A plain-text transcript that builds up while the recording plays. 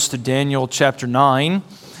to Daniel chapter 9.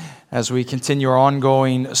 As we continue our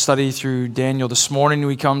ongoing study through Daniel this morning,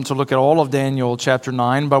 we come to look at all of Daniel chapter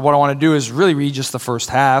 9. But what I want to do is really read just the first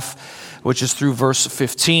half, which is through verse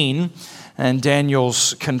 15, and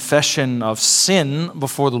Daniel's confession of sin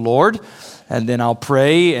before the Lord. And then I'll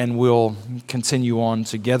pray and we'll continue on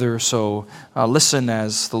together. So listen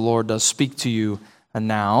as the Lord does speak to you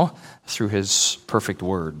now through his perfect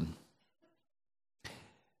word.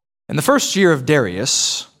 In the first year of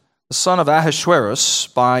Darius, the son of Ahasuerus,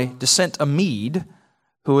 by descent a Mede,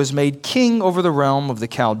 who was made king over the realm of the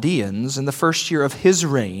Chaldeans, in the first year of his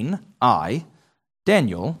reign, I,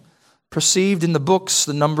 Daniel, perceived in the books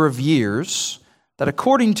the number of years that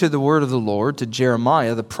according to the word of the Lord to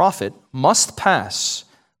Jeremiah the prophet must pass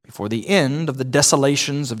before the end of the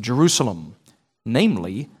desolations of Jerusalem,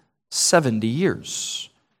 namely 70 years.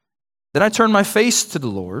 Then I turned my face to the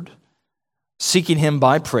Lord, seeking him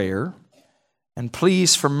by prayer, and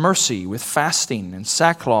pleas for mercy with fasting and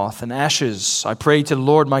sackcloth and ashes. I prayed to the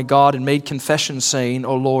Lord my God and made confession, saying,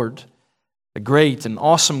 O Lord, the great and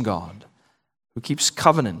awesome God, who keeps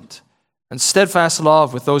covenant and steadfast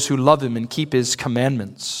love with those who love him and keep his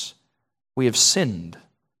commandments, we have sinned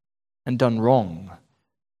and done wrong,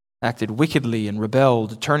 acted wickedly and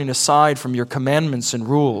rebelled, turning aside from your commandments and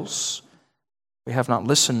rules. We have not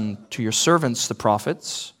listened to your servants, the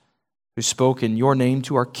prophets, who spoke in your name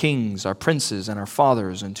to our kings, our princes, and our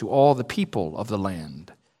fathers, and to all the people of the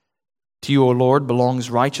land. To you, O Lord,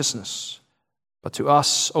 belongs righteousness, but to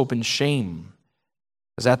us open shame.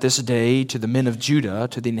 As at this day, to the men of Judah,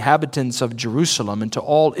 to the inhabitants of Jerusalem, and to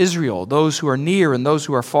all Israel, those who are near and those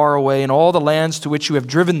who are far away, and all the lands to which you have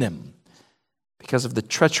driven them, because of the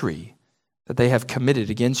treachery that they have committed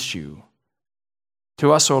against you.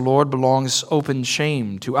 To us, O Lord, belongs open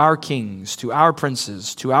shame, to our kings, to our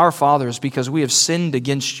princes, to our fathers, because we have sinned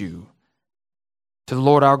against you. To the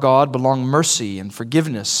Lord our God belong mercy and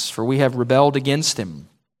forgiveness, for we have rebelled against him,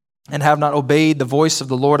 and have not obeyed the voice of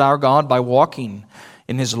the Lord our God by walking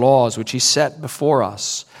in his laws, which he set before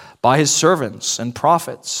us by his servants and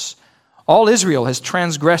prophets. All Israel has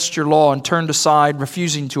transgressed your law and turned aside,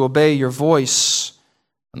 refusing to obey your voice.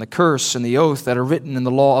 And the curse and the oath that are written in the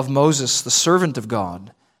law of Moses, the servant of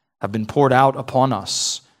God, have been poured out upon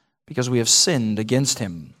us, because we have sinned against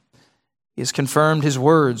him. He has confirmed his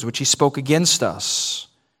words, which he spoke against us,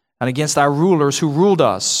 and against our rulers who ruled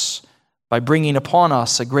us, by bringing upon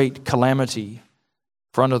us a great calamity.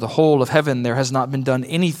 For under the whole of heaven there has not been done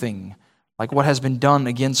anything like what has been done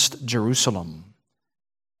against Jerusalem.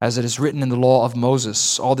 As it is written in the law of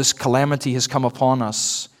Moses, all this calamity has come upon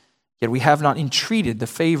us, yet we have not entreated the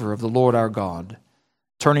favor of the Lord our God,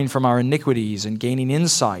 turning from our iniquities and gaining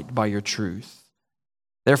insight by your truth.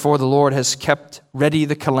 Therefore the Lord has kept ready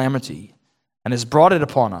the calamity and has brought it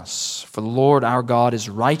upon us. For the Lord our God is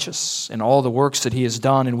righteous in all the works that he has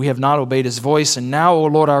done, and we have not obeyed his voice. And now, O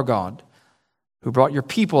Lord our God, who brought your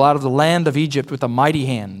people out of the land of Egypt with a mighty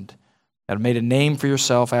hand, and have made a name for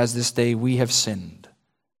yourself, as this day we have sinned.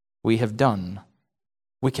 We have done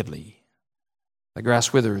wickedly. The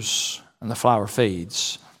grass withers and the flower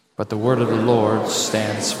fades, but the word of the Lord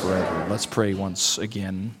stands forever. Let's pray once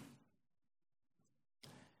again.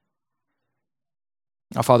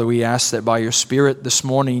 Now, Father, we ask that by your Spirit this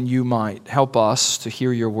morning you might help us to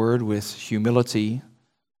hear your word with humility,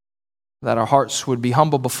 that our hearts would be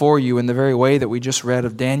humble before you in the very way that we just read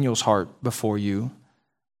of Daniel's heart before you,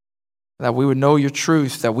 that we would know your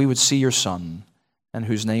truth, that we would see your Son, in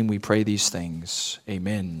whose name we pray these things.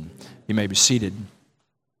 Amen. You may be seated.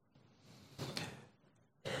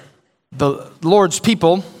 The Lord's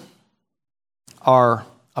people are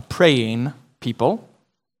a praying people.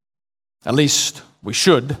 At least we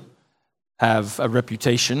should have a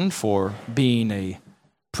reputation for being a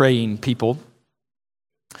praying people.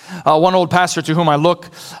 One old pastor to whom I look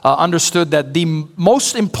understood that the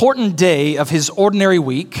most important day of his ordinary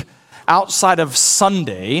week outside of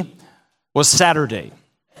Sunday was Saturday,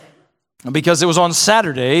 because it was on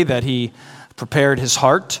Saturday that he prepared his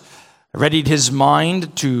heart, readied his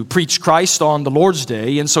mind to preach Christ on the Lord's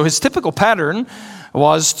Day. And so his typical pattern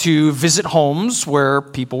was to visit homes where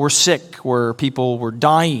people were sick, where people were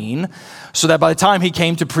dying, so that by the time he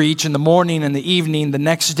came to preach in the morning and the evening the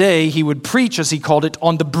next day, he would preach, as he called it,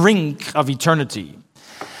 on the brink of eternity.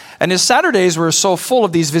 And his Saturdays were so full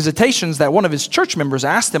of these visitations that one of his church members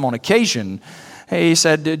asked him on occasion, he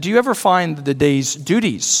said, do you ever find the day's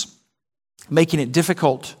duties making it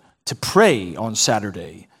difficult to pray on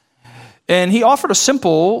Saturday? And he offered a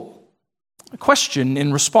simple question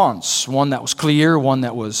in response, one that was clear, one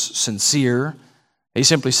that was sincere. He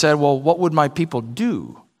simply said, well, what would my people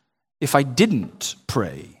do if I didn't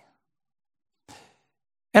pray?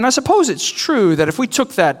 And I suppose it's true that if we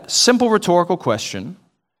took that simple rhetorical question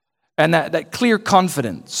and that clear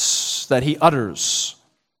confidence that he utters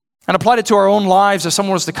and applied it to our own lives, if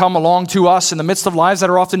someone was to come along to us in the midst of lives that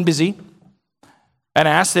are often busy and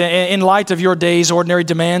ask, in light of your day's ordinary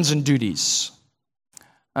demands and duties,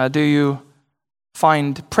 do you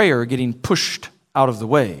find prayer getting pushed out of the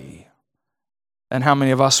way? And how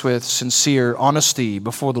many of us with sincere honesty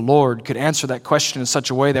before the Lord could answer that question in such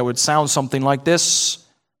a way that would sound something like this?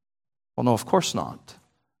 Well, no, of course not.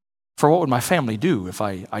 For what would my family do if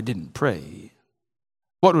I didn't pray?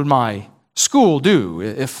 What would my school do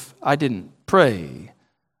if I didn't pray?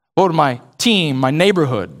 What would my team, my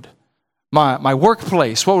neighborhood, my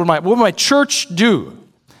workplace, what would my church do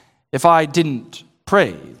if I didn't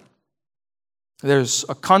pray? There's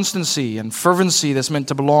a constancy and fervency that's meant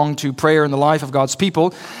to belong to prayer in the life of God's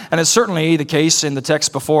people, and it's certainly the case in the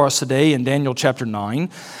text before us today in Daniel chapter 9,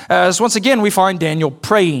 as once again we find Daniel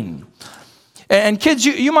praying. And kids,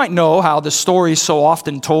 you might know how the stories so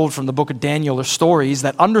often told from the book of Daniel are stories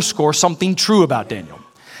that underscore something true about Daniel,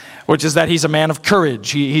 which is that he's a man of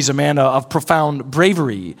courage. He's a man of profound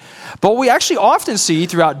bravery. But what we actually often see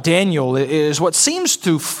throughout Daniel is what seems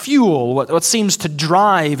to fuel, what seems to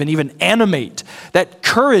drive and even animate that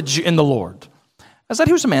courage in the Lord, is that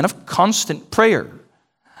he was a man of constant prayer.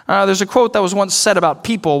 There's a quote that was once said about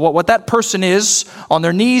people, what that person is on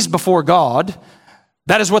their knees before God,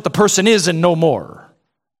 that is what the person is and no more.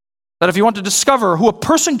 That if you want to discover who a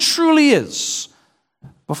person truly is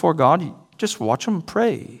before God, you just watch them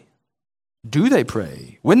pray. Do they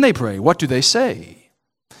pray? When they pray, what do they say?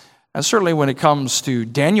 And certainly when it comes to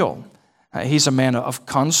Daniel, he's a man of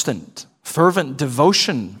constant, fervent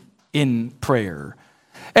devotion in prayer.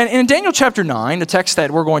 And in Daniel chapter 9, the text that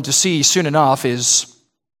we're going to see soon enough is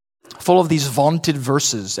full of these vaunted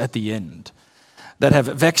verses at the end that have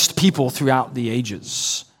vexed people throughout the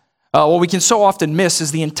ages. What we can so often miss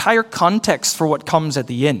is the entire context for what comes at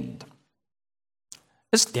the end.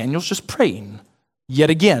 As Daniel's just praying,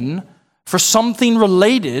 yet again, for something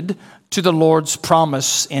related to the Lord's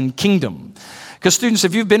promise and kingdom. Because students,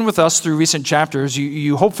 if you've been with us through recent chapters,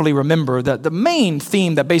 you hopefully remember that the main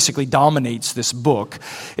theme that basically dominates this book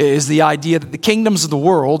is the idea that the kingdoms of the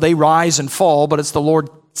world, they rise and fall, but it's the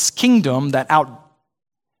Lord's kingdom that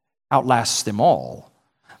outlasts them all.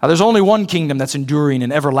 There's only one kingdom that's enduring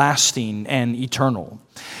and everlasting and eternal.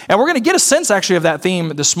 And we're going to get a sense actually of that theme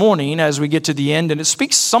this morning as we get to the end, and it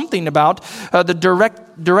speaks something about the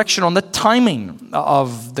direction on the timing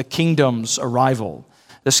of the kingdom's arrival,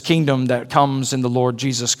 this kingdom that comes in the Lord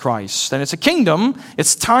Jesus Christ. And it's a kingdom,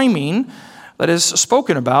 its timing, that is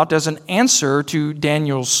spoken about as an answer to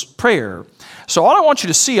Daniel's prayer. So all I want you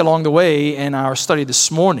to see along the way in our study this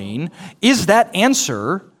morning is that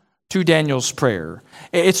answer to Daniel's prayer.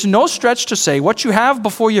 It's no stretch to say what you have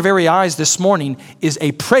before your very eyes this morning is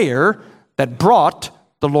a prayer that brought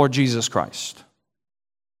the Lord Jesus Christ.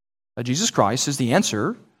 Jesus Christ is the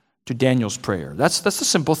answer to Daniel's prayer. That's the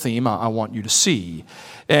simple theme I want you to see.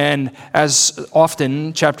 And as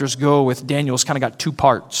often chapters go with Daniel, it's kind of got two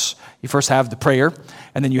parts. You first have the prayer,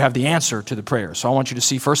 and then you have the answer to the prayer. So I want you to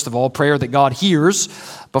see, first of all, prayer that God hears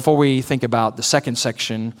before we think about the second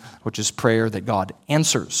section, which is prayer that God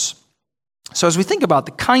answers. So as we think about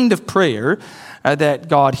the kind of prayer that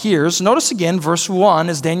God hears, notice again verse 1,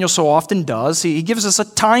 as Daniel so often does, he gives us a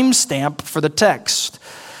timestamp for the text.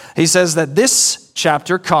 He says that this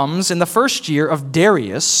chapter comes in the first year of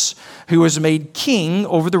Darius, who was made king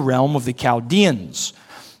over the realm of the Chaldeans.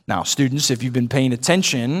 Now, students, if you've been paying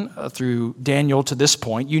attention through Daniel to this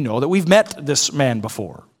point, you know that we've met this man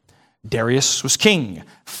before. Darius was king.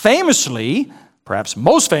 Famously, perhaps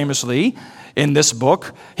most famously, in this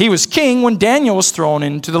book, he was king when Daniel was thrown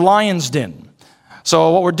into the lion's den.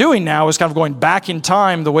 So what we're doing now is kind of going back in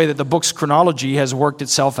time the way that the book's chronology has worked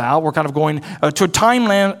itself out. We're kind of going to a time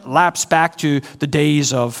lapse back to the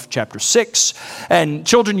days of chapter 6. And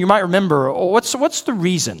children, you might remember, what's the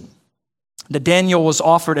reason that Daniel was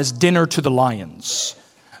offered as dinner to the lions?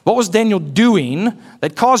 What was Daniel doing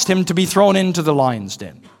that caused him to be thrown into the lion's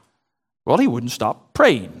den? Well, he wouldn't stop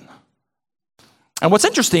praying. And what's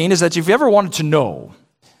interesting is that if you ever wanted to know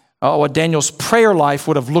what Daniel's prayer life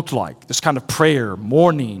would have looked like, this kind of prayer,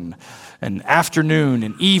 morning and afternoon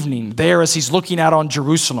and evening, there as he's looking out on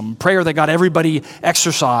Jerusalem, prayer that got everybody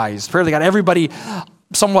exercised, prayer that got everybody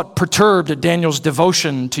somewhat perturbed at Daniel's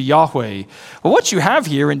devotion to Yahweh. Well, what you have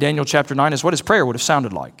here in Daniel chapter 9 is what his prayer would have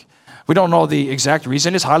sounded like. We don't know the exact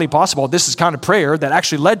reason. It's highly possible this is kind of prayer that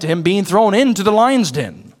actually led to him being thrown into the lion's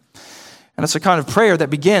den. And it's a kind of prayer that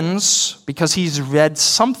begins because he's read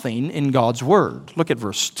something in God's word. Look at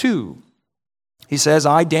verse 2. He says,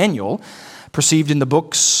 I, Daniel, perceived in the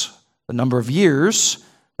books the number of years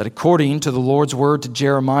that according to the Lord's word to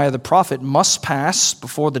Jeremiah the prophet must pass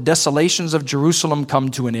before the desolations of Jerusalem come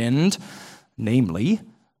to an end, namely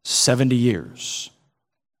 70 years.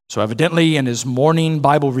 So evidently in his morning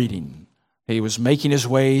Bible reading, he was making his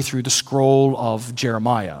way through the scroll of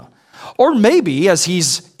Jeremiah. Or maybe as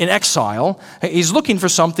he's in exile, he's looking for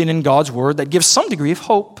something in God's word that gives some degree of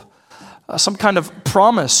hope. Some kind of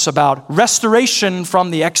promise about restoration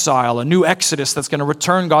from the exile, a new exodus that's going to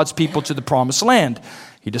return God's people to the promised land.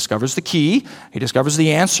 He discovers the key. He discovers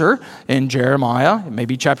the answer in Jeremiah,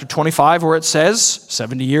 maybe chapter 25, where it says,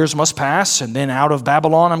 70 years must pass, and then out of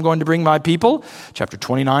Babylon I'm going to bring my people. Chapter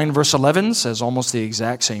 29, verse 11 says almost the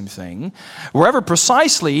exact same thing. Wherever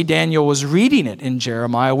precisely Daniel was reading it in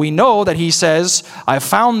Jeremiah, we know that he says, I have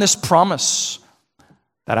found this promise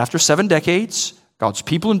that after 7 decades, God's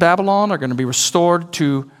people in Babylon are going to be restored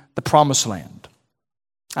to the promised land.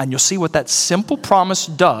 And you'll see what that simple promise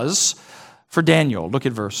does for Daniel. Look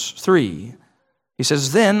at verse 3. He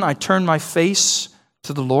says, Then I turned my face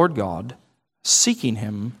to the Lord God, seeking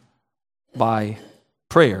him by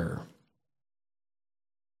prayer.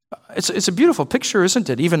 It's a beautiful picture,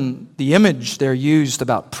 isn't it? Even the image there used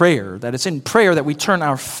about prayer, that it's in prayer that we turn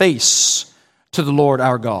our face to the Lord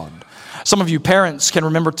our God. Some of you parents can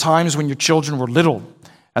remember times when your children were little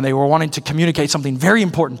and they were wanting to communicate something very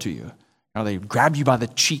important to you. You know, they would grab you by the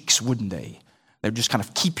cheeks, wouldn't they? They would just kind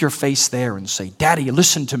of keep your face there and say, Daddy,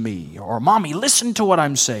 listen to me, or Mommy, listen to what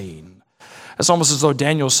I'm saying. It's almost as though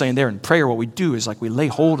Daniel's saying there in prayer, what we do is like we lay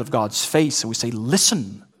hold of God's face and we say,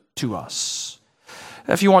 listen to us.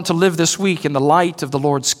 If you want to live this week in the light of the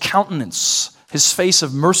Lord's countenance, his face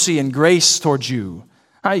of mercy and grace towards you,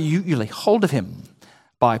 you lay hold of him.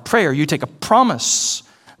 By prayer, you take a promise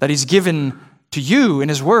that he's given to you in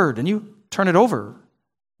his word, and you turn it over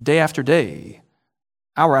day after day,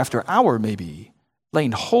 hour after hour maybe,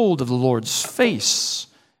 laying hold of the Lord's face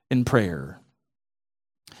in prayer.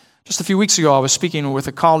 Just a few weeks ago, I was speaking with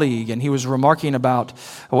a colleague, and he was remarking about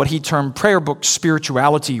what he termed prayer book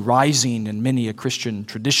spirituality rising in many a Christian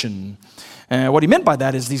tradition. What he meant by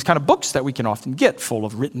that is these kind of books that we can often get full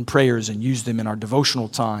of written prayers and use them in our devotional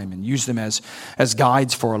time and use them as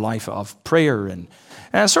guides for a life of prayer. And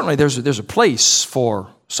certainly there's a place for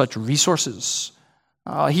such resources.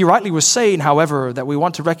 He rightly was saying, however, that we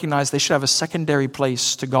want to recognize they should have a secondary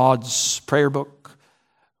place to God's prayer book,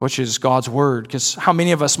 which is God's word. Because how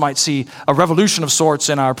many of us might see a revolution of sorts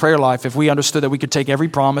in our prayer life if we understood that we could take every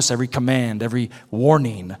promise, every command, every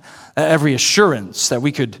warning, every assurance, that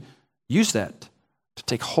we could use that to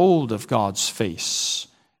take hold of God's face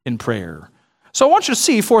in prayer. So I want you to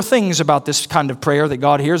see 4 things about this kind of prayer that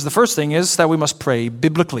God hears. The first thing is that we must pray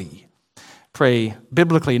biblically. Pray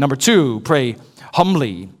biblically. Number 2, pray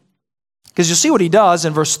humbly. Because you see what he does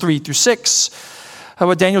in verse 3 through 6.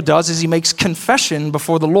 What Daniel does is he makes confession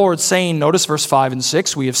before the Lord, saying, notice verse 5 and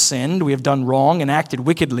 6, we have sinned, we have done wrong and acted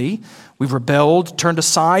wickedly. We've rebelled, turned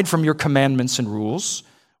aside from your commandments and rules.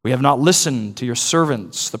 We have not listened to your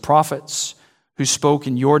servants, the prophets, who spoke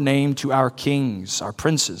in your name to our kings, our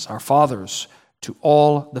princes, our fathers, to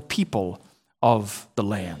all the people of the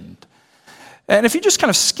land. And if you just kind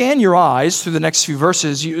of scan your eyes through the next few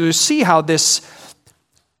verses, you see how this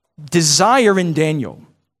desire in Daniel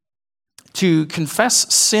to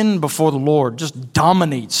confess sin before the Lord just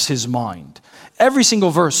dominates his mind. Every single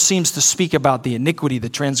verse seems to speak about the iniquity, the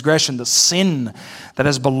transgression, the sin that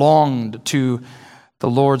has belonged to the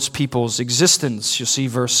Lord's people's existence. You see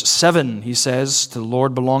verse 7, he says, to the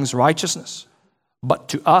Lord belongs righteousness, but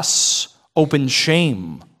to us open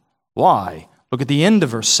shame. Why? Look at the end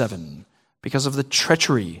of verse 7. Because of the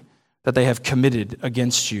treachery that they have committed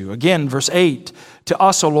against you. Again, verse 8, to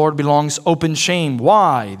us, O Lord, belongs open shame.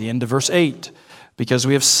 Why? The end of verse 8, because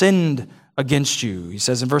we have sinned against you. He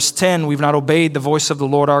says in verse 10, we've not obeyed the voice of the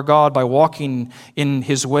Lord our God by walking in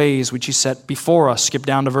his ways, which he set before us. Skip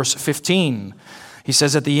down to verse 15. He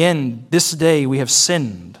says at the end, this day we have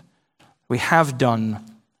sinned. We have done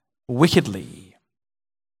wickedly.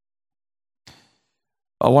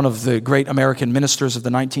 One of the great American ministers of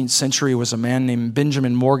the 19th century was a man named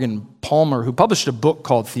Benjamin Morgan Palmer, who published a book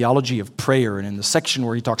called Theology of Prayer. And in the section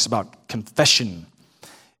where he talks about confession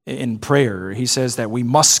in prayer, he says that we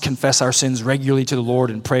must confess our sins regularly to the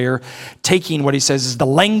Lord in prayer, taking what he says is the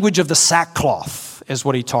language of the sackcloth, is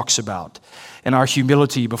what he talks about, in our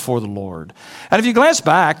humility before the Lord. And if you glance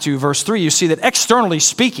back to verse 3, you see that externally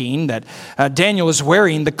speaking, that Daniel is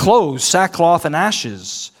wearing the clothes, sackcloth and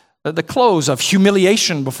ashes, the clothes of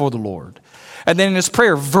humiliation before the Lord. And then in his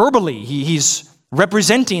prayer, verbally, he's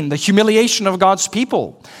representing the humiliation of God's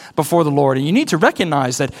people before the Lord. And you need to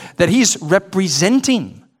recognize that he's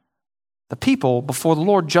representing the people before the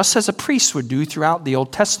Lord, just as a priest would do throughout the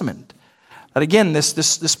Old Testament. That again,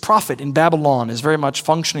 this prophet in Babylon is very much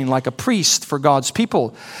functioning like a priest for God's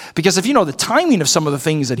people. Because if you know the timing of some of the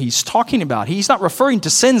things that he's talking about, he's not referring to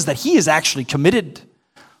sins that he has actually committed,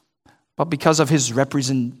 but because of his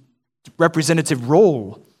representative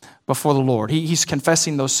role before the Lord. He's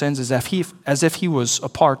confessing those sins as if he was a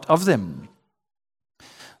part of them.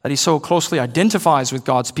 That he so closely identifies with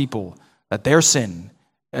God's people that their sin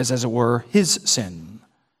is, as it were, his sin.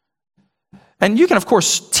 And you can, of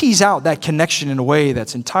course, tease out that connection in a way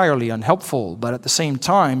that's entirely unhelpful, but at the same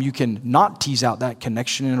time, you can not tease out that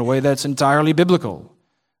connection in a way that's entirely biblical.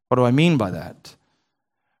 What do I mean by that?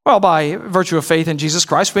 Well, by virtue of faith in Jesus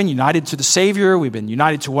Christ, we've been united to the Savior, we've been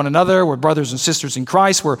united to one another, we're brothers and sisters in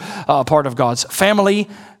Christ, we're a part of God's family.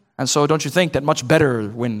 And so don't you think that much better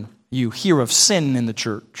when you hear of sin in the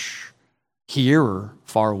church, here or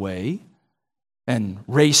far away, and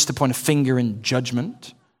race to point a finger in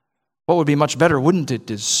judgment? What would be much better, wouldn't it,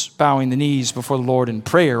 is bowing the knees before the Lord in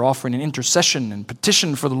prayer, offering an intercession and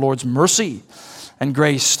petition for the Lord's mercy and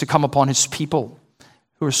grace to come upon his people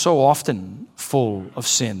who are so often full of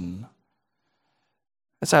sin.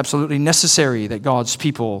 It's absolutely necessary that God's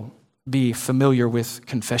people be familiar with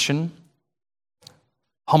confession,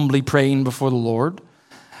 humbly praying before the Lord.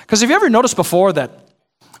 Because have you ever noticed before that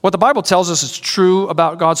what the Bible tells us is true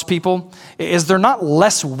about God's people is they're not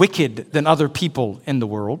less wicked than other people in the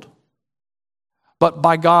world. But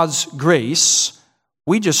by God's grace,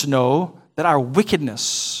 we just know that our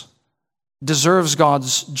wickedness deserves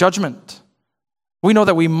God's judgment. We know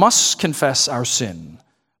that we must confess our sin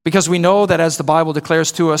because we know that as the Bible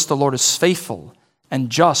declares to us, the Lord is faithful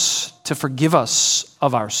and just to forgive us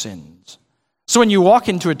of our sins. So when you walk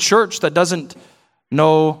into a church that doesn't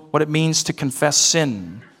know what it means to confess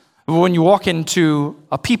sin, when you walk into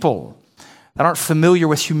a people that aren't familiar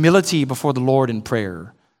with humility before the Lord in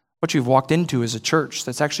prayer, what you've walked into is a church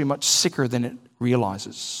that's actually much sicker than it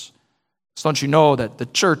realizes. So don't you know that the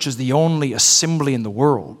church is the only assembly in the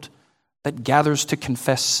world that gathers to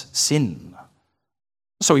confess sin?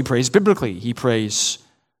 So he prays biblically. He prays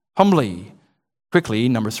humbly. Quickly,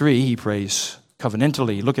 number 3, he prays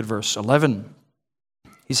covenantally. Look at verse 11.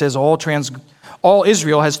 He says, all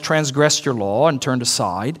Israel has transgressed your law and turned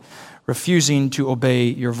aside, refusing to obey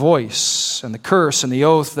your voice. And the curse and the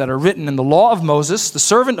oath that are written in the law of Moses, the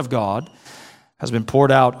servant of God, has been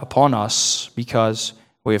poured out upon us because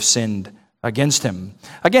we have sinned against him.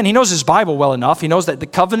 Again, he knows his Bible well enough. He knows that the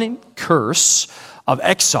covenant curse of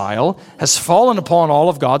exile has fallen upon all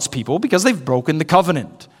of God's people because they've broken the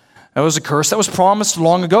covenant. It was a curse that was promised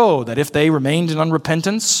long ago, that if they remained in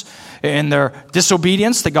unrepentance, in their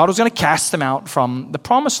disobedience, that God was going to cast them out from the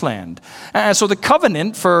promised land. And so the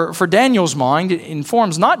covenant, for Daniel's mind, it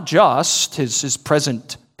informs not just his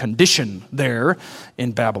present condition there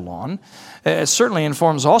in Babylon. It certainly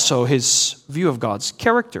informs also his view of God's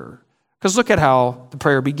character. Because look at how the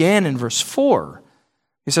prayer began in verse 4.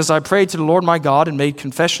 He says, I prayed to the Lord my God and made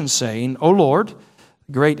confession, saying, O Lord,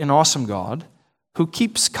 great and awesome God, who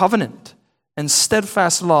keeps covenant and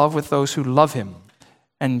steadfast love with those who love him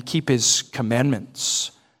and keep his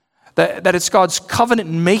commandments. That it's God's covenant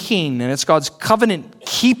making and it's God's covenant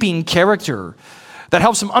keeping character that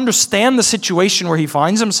helps him understand the situation where he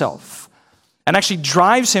finds himself and actually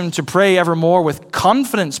drives him to pray evermore with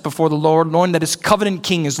confidence before the Lord, knowing that his covenant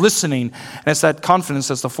king is listening. And it's that confidence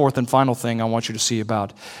that's the fourth and final thing I want you to see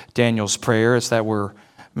about Daniel's prayer. It's that we're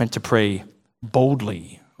meant to pray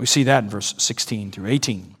boldly. We see that in verse 16 through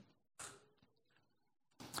 18.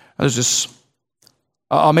 There's this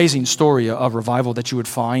amazing story of revival that you would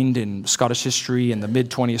find in Scottish history in the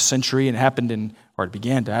mid-20th century, and it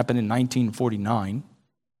began to happen in 1949.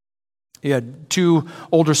 You had 2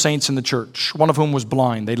 older saints in the church, one of whom was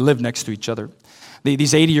blind. They lived next to each other.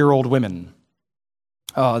 These 80-year-old women,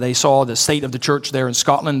 they saw the state of the church there in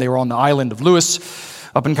Scotland. They were on the island of Lewis,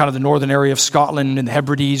 up in kind of the northern area of Scotland in the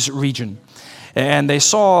Hebrides region. And they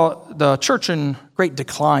saw the church in great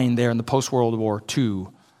decline there in the post-World War II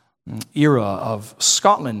era of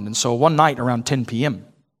Scotland. And so one night around 10 p.m.,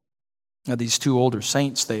 these 2 older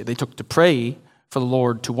saints, they took to pray for the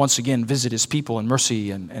Lord to once again visit his people in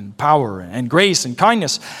mercy and power and grace and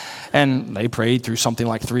kindness. And they prayed through something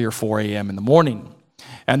like 3 or 4 a.m. in the morning.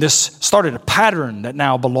 And this started a pattern that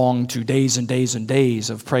now belonged to days and days and days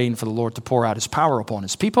of praying for the Lord to pour out his power upon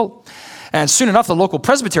his people. And soon enough, the local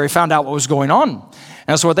presbytery found out what was going on.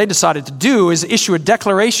 And so what they decided to do is issue a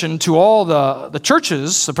declaration to all the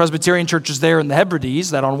churches, the Presbyterian churches there in the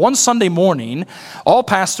Hebrides, that on one Sunday morning, all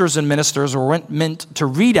pastors and ministers were meant to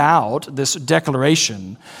read out this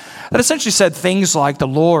declaration that essentially said things like the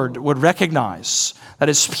Lord would recognize that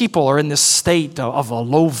his people are in this state of a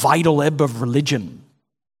low vital ebb of religion,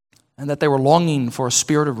 and that they were longing for a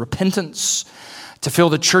spirit of repentance to fill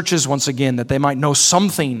the churches once again, that they might know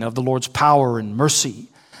something of the Lord's power and mercy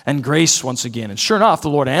and grace once again. And sure enough, the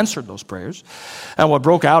Lord answered those prayers. And what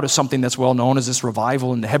broke out is something that's well known as this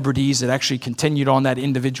revival in the Hebrides. It actually continued on that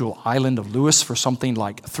individual island of Lewis for something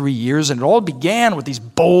like 3 years. And it all began with these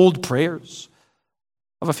bold prayers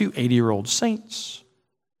of a few 80-year-old saints.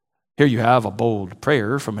 Here you have a bold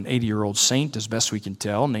prayer from an 80-year-old saint, as best we can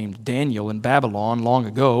tell, named Daniel in Babylon long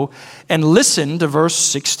ago. And listen to verse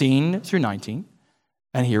 16 through 19.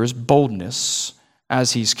 And here is boldness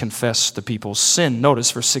as he's confessed the people's sin.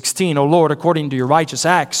 Notice verse 16, O Lord, according to your righteous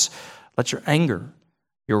acts, let your anger,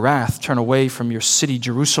 your wrath turn away from your city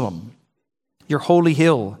Jerusalem, your holy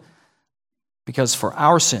hill, because for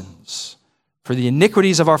our sins, for the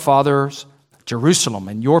iniquities of our fathers, Jerusalem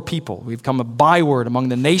and your people, we've become a byword among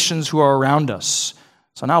the nations who are around us.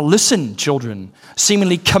 So now listen, children,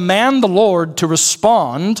 seemingly command the Lord to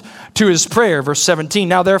respond to his prayer. Verse 17,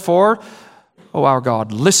 now therefore, O our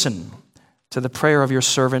God, listen to the prayer of your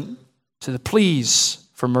servant, to the pleas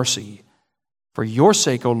for mercy. For your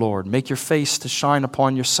sake, O Lord, make your face to shine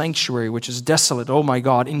upon your sanctuary, which is desolate, O my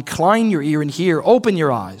God. Incline your ear and hear, open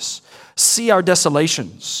your eyes, see our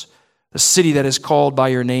desolations, the city that is called by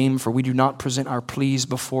your name, for we do not present our pleas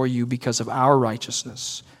before you because of our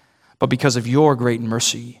righteousness, but because of your great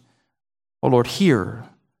mercy. O Lord, hear.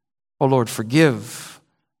 O Lord, forgive.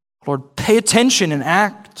 O Lord, pay attention and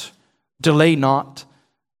act. Delay not.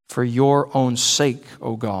 For your own sake,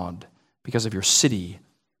 O God, because of your city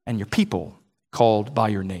and your people called by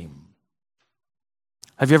your name.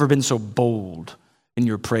 Have you ever been so bold in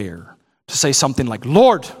your prayer to say something like,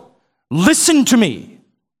 Lord, listen to me,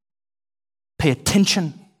 pay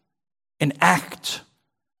attention, and act?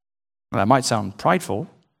 Well, that might sound prideful,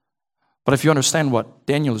 but if you understand what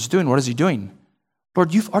Daniel is doing, what is he doing?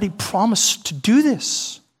 Lord, you've already promised to do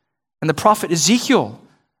this. And the prophet Ezekiel,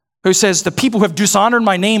 who says, the people who have dishonored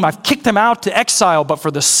my name, I've kicked them out to exile, but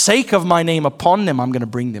for the sake of my name upon them, I'm going to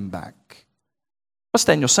bring them back. What's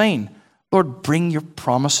Daniel saying? Lord, bring your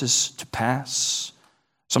promises to pass.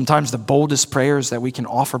 Sometimes the boldest prayers that we can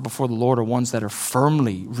offer before the Lord are ones that are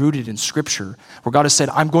firmly rooted in Scripture, where God has said,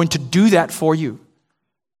 I'm going to do that for you.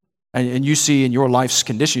 And you see in your life's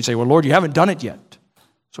condition, you say, well, Lord, you haven't done it yet.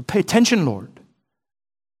 So pay attention, Lord.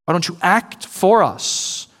 Why don't you act for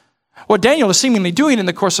us? What Daniel is seemingly doing in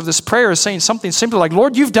the course of this prayer is saying something simple like,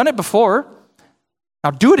 Lord, you've done it before.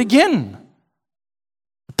 Now do it again.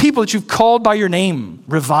 The people that you've called by your name,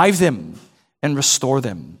 revive them and restore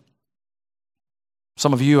them.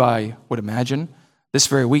 Some of you, I would imagine, this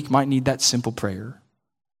very week might need that simple prayer.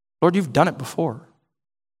 Lord, you've done it before.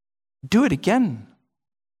 Do it again,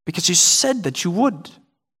 because you said that you would.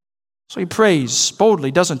 So he prays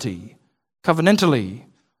boldly, doesn't he? Covenantally,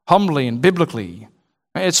 humbly, and biblically.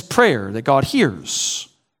 It's prayer that God hears.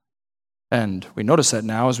 And we notice that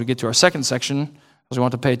now as we get to our second section, as we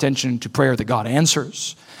want to pay attention to prayer that God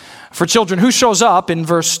answers. For children, who shows up in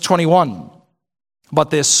verse 21? But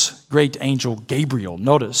this great angel Gabriel.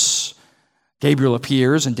 Notice, Gabriel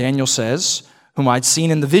appears and Daniel says, whom I'd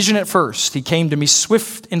seen in the vision at first, he came to me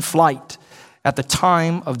swift in flight at the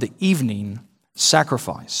time of the evening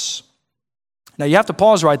sacrifice. Now, you have to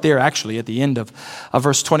pause right there, actually, at the end of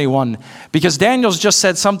verse 21, because Daniel's just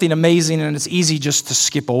said something amazing, and it's easy just to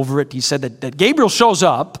skip over it. He said that Gabriel shows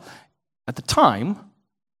up at the time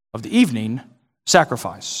of the evening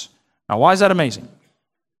sacrifice. Now, why is that amazing?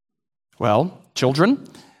 Well, children,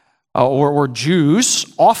 or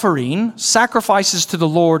Jews offering sacrifices to the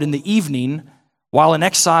Lord in the evening while in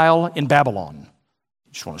exile in Babylon.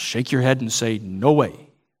 You just want to shake your head and say, no way.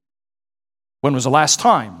 When was the last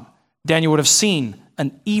time Daniel would have seen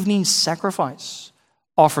an evening sacrifice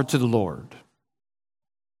offered to the Lord?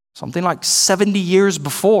 Something like 70 years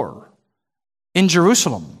before in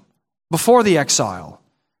Jerusalem, before the exile.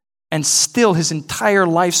 And still his entire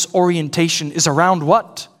life's orientation is around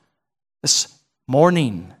what? This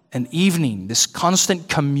morning and evening, this constant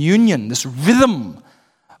communion, this rhythm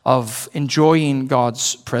of enjoying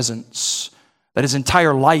God's presence. That his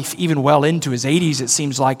entire life, even well into his 80s, it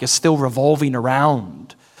seems like, is still revolving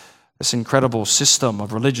around this incredible system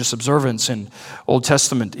of religious observance in Old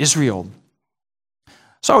Testament Israel.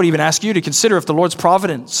 So I would even ask you to consider if the Lord's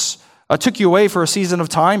providence took you away for a season of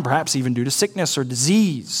time, perhaps even due to sickness or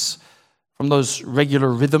disease. from those regular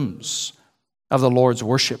rhythms of the Lord's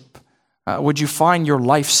worship? Would you find your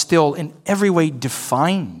life still in every way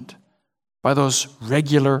defined by those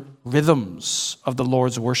regular rhythms of the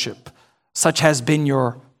Lord's worship? Such has been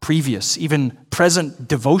your previous, even present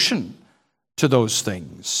devotion to those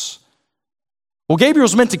things. Well,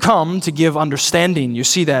 Gabriel's meant to come to give understanding. You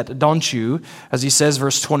see that, don't you? As he says,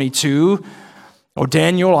 verse 22, "O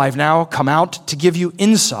Daniel, I've now come out to give you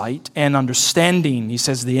insight and understanding." He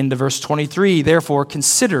says at the end of verse 23, "Therefore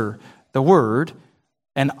consider the word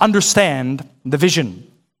and understand the vision."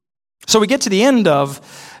 So we get to the end of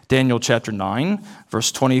Daniel chapter 9,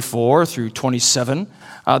 verse 24 through 27.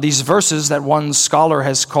 These verses that one scholar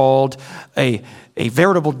has called a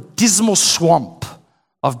veritable dismal swamp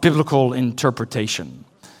of biblical interpretation.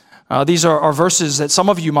 These are verses that some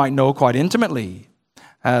of you might know quite intimately,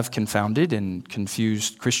 have confounded and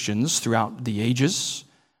confused Christians throughout the ages,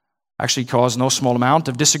 actually caused no small amount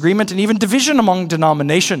of disagreement and even division among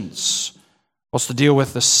denominations. What's to deal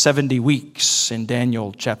with the 70 weeks in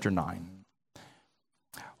Daniel chapter 9?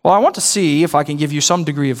 Well, I want to see if I can give you some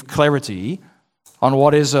degree of clarity on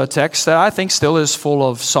what is a text that I think still is full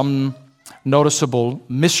of some noticeable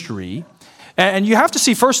mystery. And you have to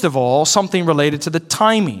see, first of all, something related to the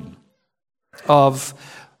timing of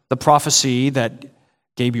the prophecy that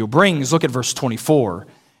Gabriel brings. Look at verse 24.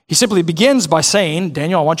 He simply begins by saying,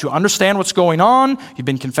 Daniel, I want you to understand what's going on. You've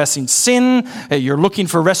been confessing sin. You're looking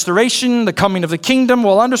for restoration, the coming of the kingdom.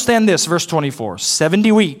 Well, understand this, verse 24.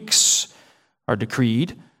 70 weeks are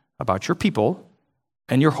decreed about your people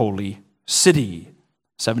and your holy city.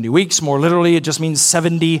 70 weeks, more literally, it just means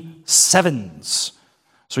 70 sevens.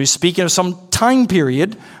 So he's speaking of some time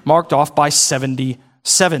period marked off by 70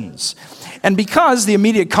 sevens. And because the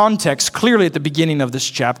immediate context, clearly at the beginning of this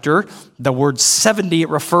chapter, the word 70, it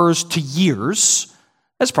refers to years.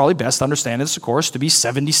 It's probably best to understand this, of course, to be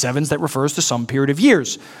 70 sevens that refers to some period of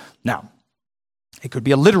years. Now, it could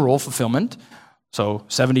be a literal fulfillment. So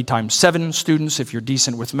 70 times 7, students, if you're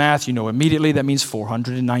decent with math, you know immediately that means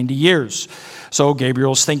 490 years. So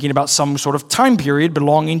Gabriel's thinking about some sort of time period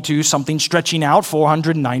belonging to something stretching out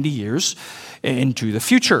 490 years into the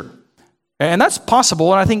future. And that's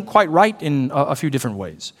possible, and I think quite right in a few different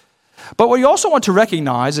ways. But what you also want to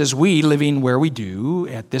recognize is we, living where we do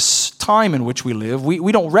at this time in which we live,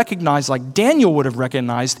 we don't recognize, like Daniel would have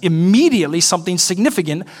recognized, immediately something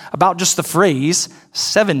significant about just the phrase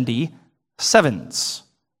 70 sevens.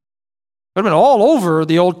 It would have been all over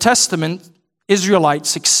the Old Testament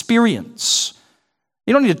Israelites' experience.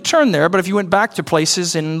 You don't need to turn there, but if you went back to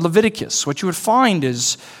places in Leviticus, what you would find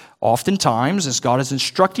is oftentimes, as God is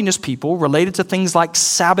instructing his people, related to things like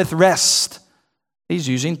Sabbath rest, he's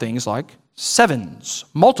using things like sevens,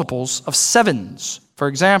 multiples of sevens. For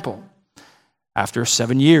example, after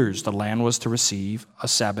 7 years, the land was to receive a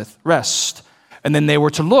Sabbath rest. And then they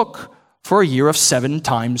were to look for a year of 7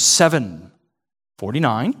 times 7.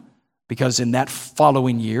 49, because in that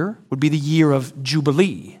following year would be the year of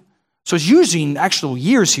Jubilee. So it's using actual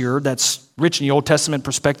years here that's rich in the Old Testament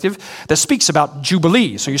perspective that speaks about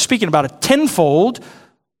Jubilee. So you're speaking about a tenfold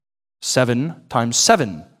 7 times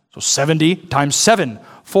 7. So 70 times 7,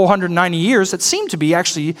 490 years. That seemed to be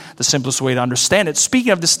actually the simplest way to understand it.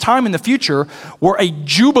 Speaking of this time in the future where a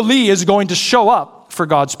Jubilee is going to show up for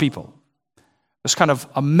God's people. This kind of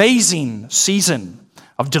amazing season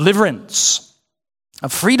of deliverance,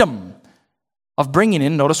 of freedom, of bringing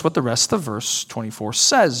in, notice what the rest of verse 24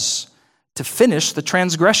 says, to finish the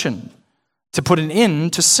transgression, to put an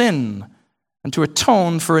end to sin, and to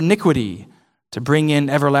atone for iniquity, to bring in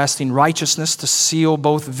everlasting righteousness, to seal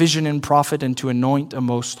both vision and prophet, and to anoint a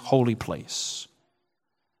most holy place.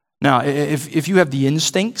 Now, if you have the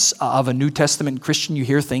instincts of a New Testament Christian, you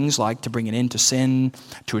hear things like to bring an end to sin,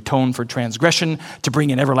 to atone for transgression, to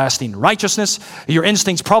bring in everlasting righteousness, your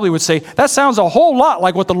instincts probably would say, that sounds a whole lot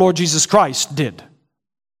like what the Lord Jesus Christ did.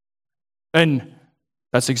 And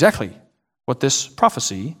that's exactly what this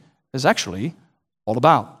prophecy is actually all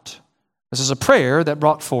about. This is a prayer that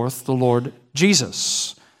brought forth the Lord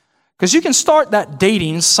Jesus. Because you can start that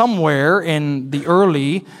dating somewhere in the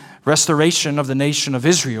early restoration of the nation of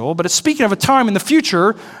Israel, but it's speaking of a time in the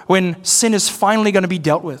future when sin is finally going to be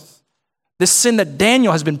dealt with. This sin that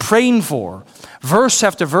Daniel has been praying for, verse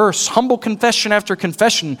after verse, humble confession after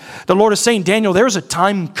confession. The Lord is saying, Daniel, there's a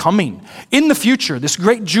time coming in the future, this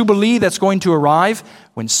great jubilee that's going to arrive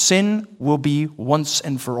when sin will be once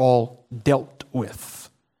and for all dealt with.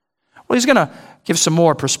 Well, he's going to give some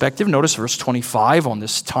more perspective. Notice verse 25 on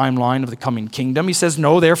this timeline of the coming kingdom. He says,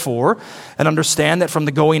 know therefore, and understand that from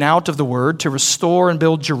the going out of the word to restore and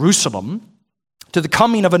build Jerusalem, to the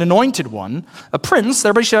coming of an anointed one, a prince,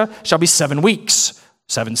 there shall be 7 weeks.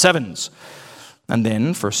 7 sevens. And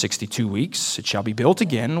then for 62 weeks it shall be built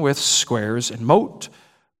again with squares and moat,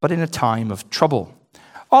 but in a time of trouble.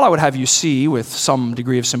 All I would have you see with some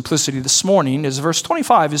degree of simplicity this morning is verse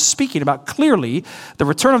 25 is speaking about clearly the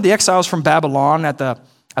return of the exiles from Babylon at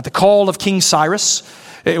the call of King Cyrus.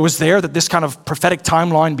 It was there that this kind of prophetic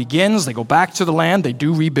timeline begins. They go back to the land. They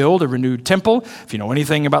do rebuild a renewed temple. If you know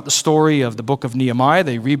anything about the story of the book of Nehemiah,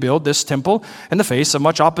 they rebuild this temple in the face of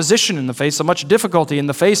much opposition, in the face of much difficulty, in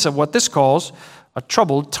the face of what this calls a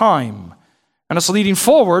troubled time. And it's leading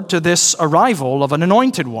forward to this arrival of an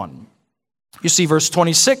anointed one. You see, verse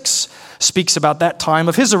 26 speaks about that time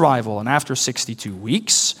of his arrival. And after 62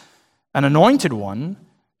 weeks, an anointed one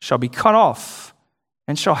shall be cut off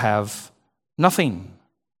and shall have nothing.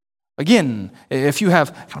 Again, if you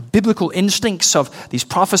have kind of biblical instincts of these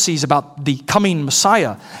prophecies about the coming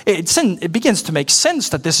Messiah, it begins to make sense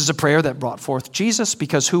that this is a prayer that brought forth Jesus,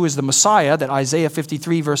 because who is the Messiah that Isaiah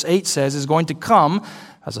 53 verse 8 says is going to come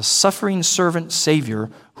as a suffering servant Savior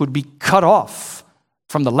who would be cut off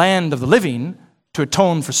from the land of the living to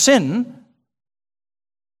atone for sin,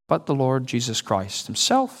 but the Lord Jesus Christ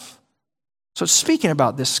himself. So it's speaking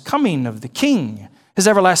about this coming of the King, his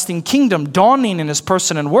everlasting kingdom dawning in his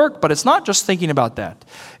person and work, but it's not just thinking about that.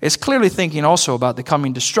 It's clearly thinking also about the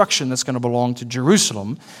coming destruction that's going to belong to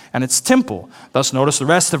Jerusalem and its temple. Thus, notice the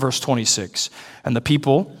rest of verse 26. And the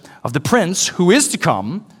people of the prince who is to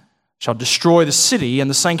come shall destroy the city and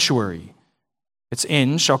the sanctuary. Its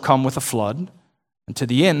end shall come with a flood, and to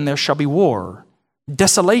the end there shall be war.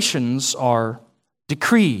 Desolations are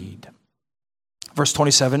decreed. Verse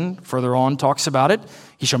 27, further on, talks about it.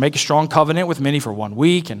 He shall make a strong covenant with many for 1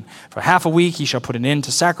 week, and for half a week he shall put an end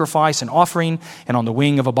to sacrifice and offering, and on the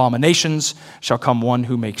wing of abominations shall come one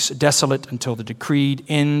who makes desolate until the decreed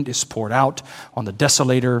end is poured out on the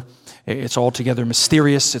desolator. It's altogether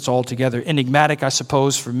mysterious. It's altogether enigmatic, I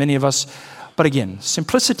suppose, for many of us. But again,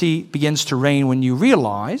 simplicity begins to reign when you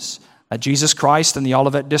realize that Jesus Christ in the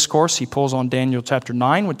Olivet Discourse, he pulls on Daniel chapter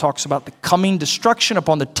 9, when it talks about the coming destruction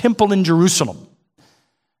upon the temple in Jerusalem.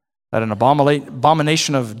 That an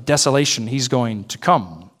abomination of desolation, he's going to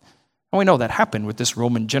come. And we know that happened with this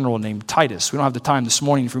Roman general named Titus. We don't have the time this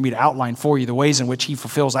morning for me to outline for you the ways in which he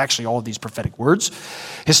fulfills actually all of these prophetic words,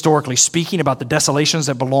 historically speaking, about the desolations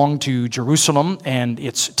that belong to Jerusalem and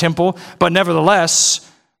its temple. But nevertheless,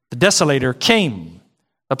 the desolator came.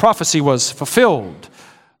 The prophecy was fulfilled.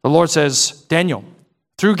 The Lord says, Daniel,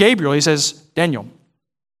 through Gabriel, he says, Daniel,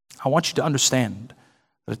 I want you to understand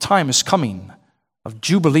that a time is coming of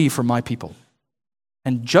jubilee for my people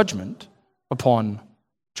and judgment upon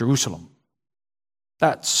Jerusalem.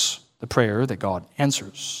 That's the prayer that God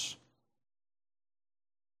answers.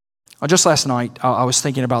 Just last night, I was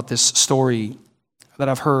thinking about this story that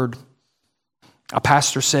I've heard a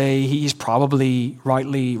pastor say. He's probably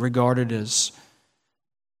rightly regarded as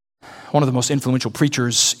one of the most influential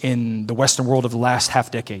preachers in the Western world of the last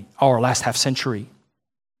half decade, or last half century.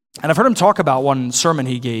 And I've heard him talk about one sermon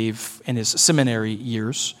he gave in his seminary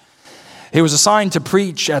years. He was assigned to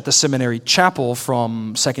preach at the seminary chapel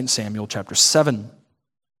from 2 Samuel chapter 7.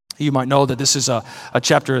 You might know that this is a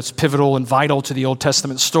chapter that's pivotal and vital to the Old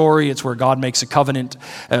Testament story. It's where God makes a covenant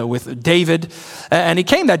with David. And he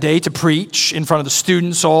came that day to preach in front of the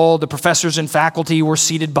students. All the professors and faculty were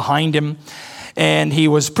seated behind him. And he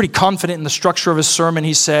was pretty confident in the structure of his sermon.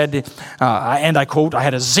 He said, and I quote, I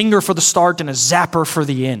had a zinger for the start and a zapper for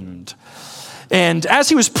the end. And as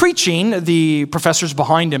he was preaching, the professors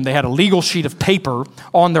behind him, they had a legal sheet of paper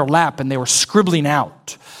on their lap, and they were scribbling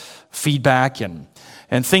out feedback and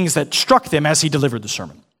things that struck them as he delivered the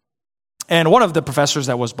sermon. And one of the professors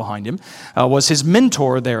that was behind him was his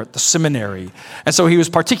mentor there at the seminary. And so he was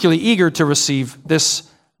particularly eager to receive this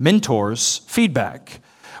mentor's feedback.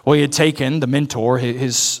 Well, he had taken the mentor,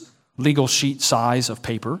 his legal sheet size of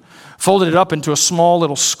paper, folded it up into a small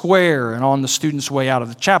little square, and on the student's way out of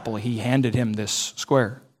the chapel, he handed him this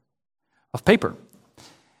square of paper.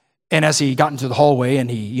 And as he got into the hallway and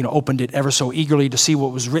he opened it ever so eagerly to see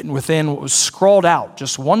what was written within, what was scrawled out,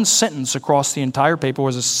 just one sentence across the entire paper,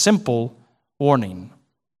 was a simple warning.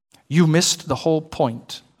 You missed the whole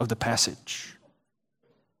point of the passage.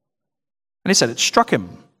 And he said it struck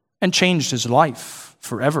him and changed his life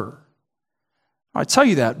forever. I tell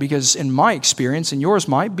you that because in my experience, and yours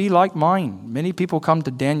might be like mine, many people come to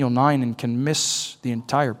Daniel 9 and can miss the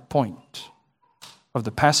entire point of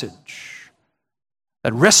the passage.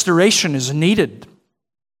 That restoration is needed,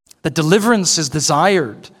 that deliverance is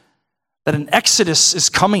desired, that an exodus is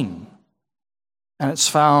coming, and it's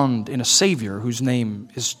found in a Savior whose name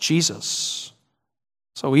is Jesus.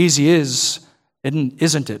 So easy is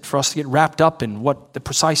Isn't it, for us to get wrapped up in what the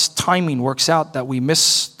precise timing works out, that we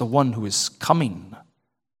miss the one who is coming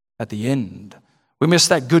at the end. We miss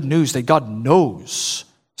that good news that God knows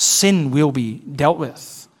sin will be dealt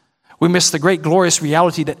with. We miss the great glorious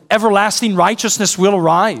reality that everlasting righteousness will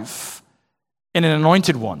arrive in an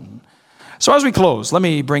anointed one. So as we close, let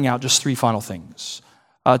me bring out just three final things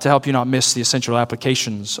to help you not miss the essential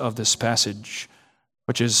applications of this passage,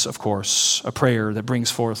 which is, of course, a prayer that brings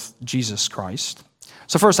forth Jesus Christ.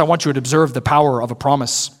 So first, I want you to observe the power of a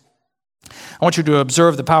promise. I want you to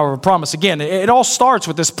observe the power of a promise. Again, it all starts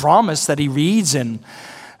with this promise that he reads in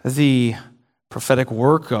the prophetic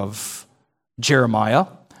work of Jeremiah.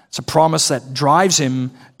 It's a promise that drives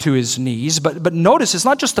him to his knees. But notice, it's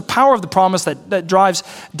not just the power of the promise that drives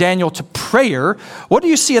Daniel to prayer. What do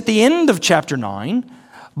you see at the end of chapter 9?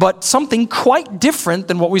 But something quite different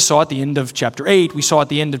than what we saw at the end of chapter 8, we saw at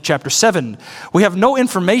the end of chapter 7. We have no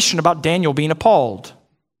information about Daniel being appalled.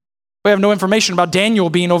 We have no information about Daniel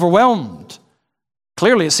being overwhelmed.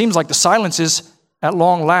 Clearly, it seems like the silence is, at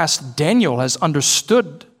long last, Daniel has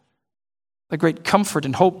understood the great comfort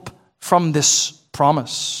and hope from this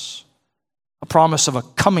promise, a promise of a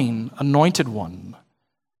coming anointed one.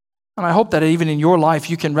 And I hope that even in your life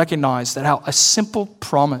you can recognize that how a simple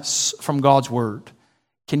promise from God's word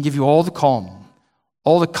can give you all the calm,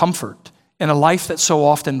 all the comfort in a life that's so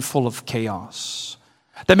often full of chaos.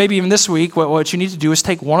 That maybe even this week, what you need to do is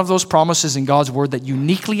take one of those promises in God's word that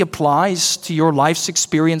uniquely applies to your life's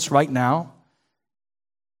experience right now.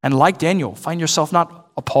 And like Daniel, find yourself not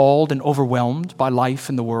appalled and overwhelmed by life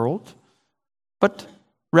in the world, but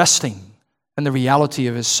resting in the reality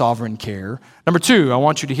of his sovereign care. Number two, I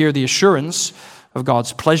want you to hear the assurance of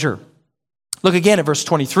God's pleasure. Look again at verse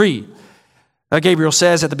 23. Gabriel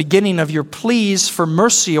says, at the beginning of your pleas for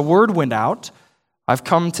mercy, a word went out. I've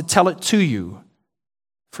come to tell it to you,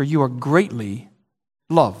 for you are greatly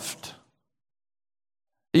loved.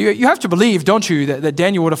 You have to believe, don't you, that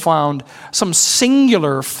Daniel would have found some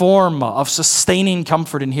singular form of sustaining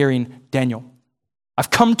comfort in hearing, Daniel, I've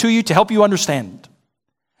come to you to help you understand.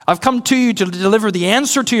 I've come to you to deliver the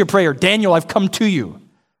answer to your prayer. Daniel, I've come to you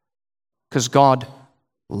because God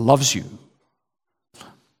loves you.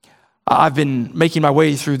 I've been making my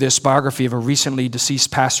way through this biography of a recently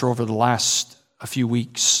deceased pastor over the last a few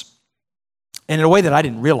weeks. And in a way that I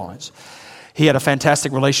didn't realize, he had a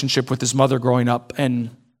fantastic relationship with his mother growing up and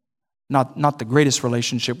not the greatest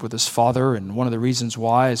relationship with his father. And one of the reasons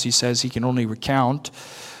why, as he says, he could only recount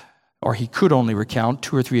 2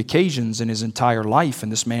 or 3 occasions in his entire life.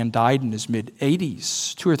 And this man died in his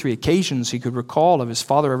mid-80s. 2 or 3 occasions he could recall of his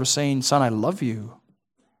father ever saying, son, I love you.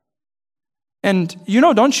 And you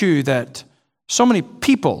know, don't you, that so many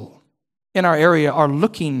people in our area are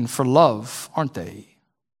looking for love, aren't they?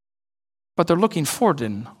 But they're looking for it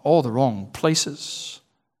in all the wrong places.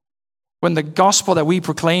 When the gospel that we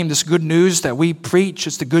proclaim, this good news that we preach,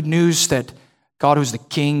 is the good news that God, who's the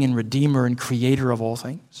King and Redeemer and Creator of all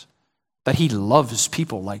things, that He loves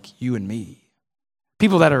people like you and me.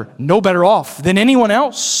 People that are no better off than anyone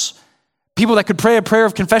else. People that could pray a prayer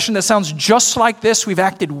of confession that sounds just like this. We've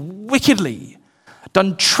acted wickedly,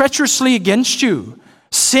 done treacherously against you,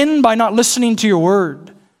 sinned by not listening to your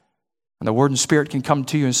word. And the word and spirit can come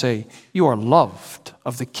to you and say, you are loved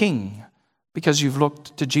of the King because you've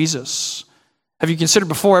looked to Jesus. Have you considered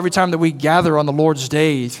before, every time that we gather on the Lord's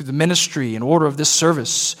Day through the ministry and order of this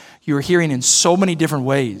service, you are hearing in so many different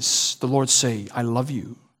ways the Lord say, I love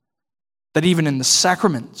you. That even in the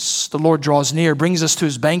sacraments, the Lord draws near, brings us to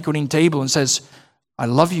His banqueting table and says, I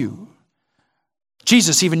love you.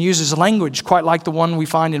 Jesus even uses language quite like the one we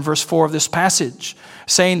find in verse 4 of this passage,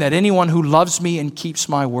 saying that anyone who loves me and keeps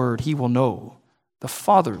my word, he will know the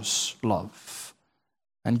Father's love.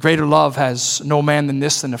 And greater love has no man than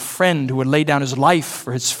this, than a friend who would lay down his life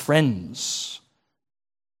for his friends.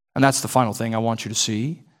 And that's the final thing I want you to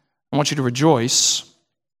see. I want you to rejoice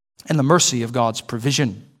in the mercy of God's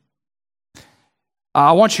provision.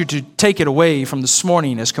 I want you to take it away from this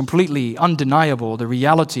morning as completely undeniable, the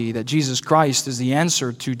reality that Jesus Christ is the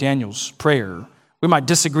answer to Daniel's prayer. We might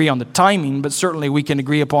disagree on the timing, but certainly we can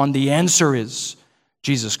agree upon the answer is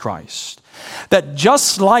Jesus Christ. That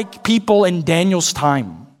just like people in Daniel's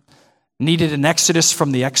time needed an exodus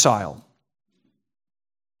from the exile,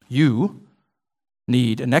 you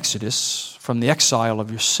need an exodus from the exile of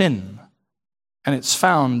your sin. And it's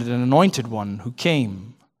found in an anointed one who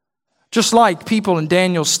came. Just like people in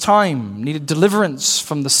Daniel's time needed deliverance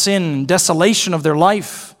from the sin and desolation of their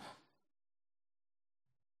life,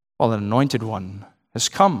 well, an anointed one has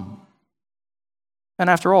come. And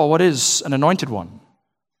after all, what is an anointed one?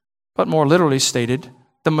 But more literally stated,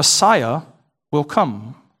 the Messiah will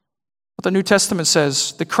come. But the New Testament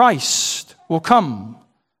says the Christ will come.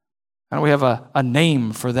 And we have a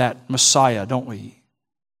name for that Messiah, don't we?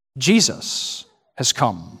 Jesus has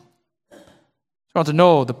come. You want to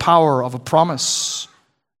know the power of a promise?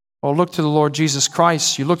 Well, look to the Lord Jesus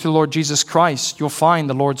Christ. You look to the Lord Jesus Christ, you'll find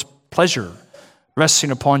the Lord's pleasure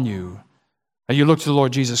resting upon you. And you look to the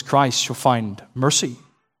Lord Jesus Christ, you'll find mercy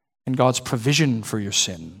and God's provision for your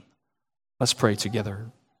sin. Let's pray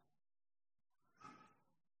together.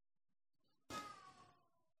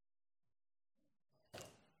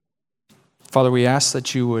 Father, we ask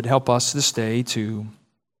that you would help us this day to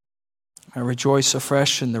rejoice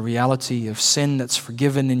afresh in the reality of sin that's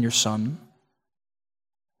forgiven in your Son,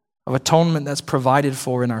 of atonement that's provided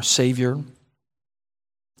for in our Savior,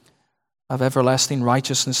 of everlasting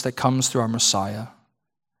righteousness that comes through our Messiah,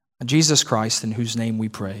 Jesus Christ, in whose name we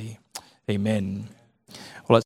pray. Amen.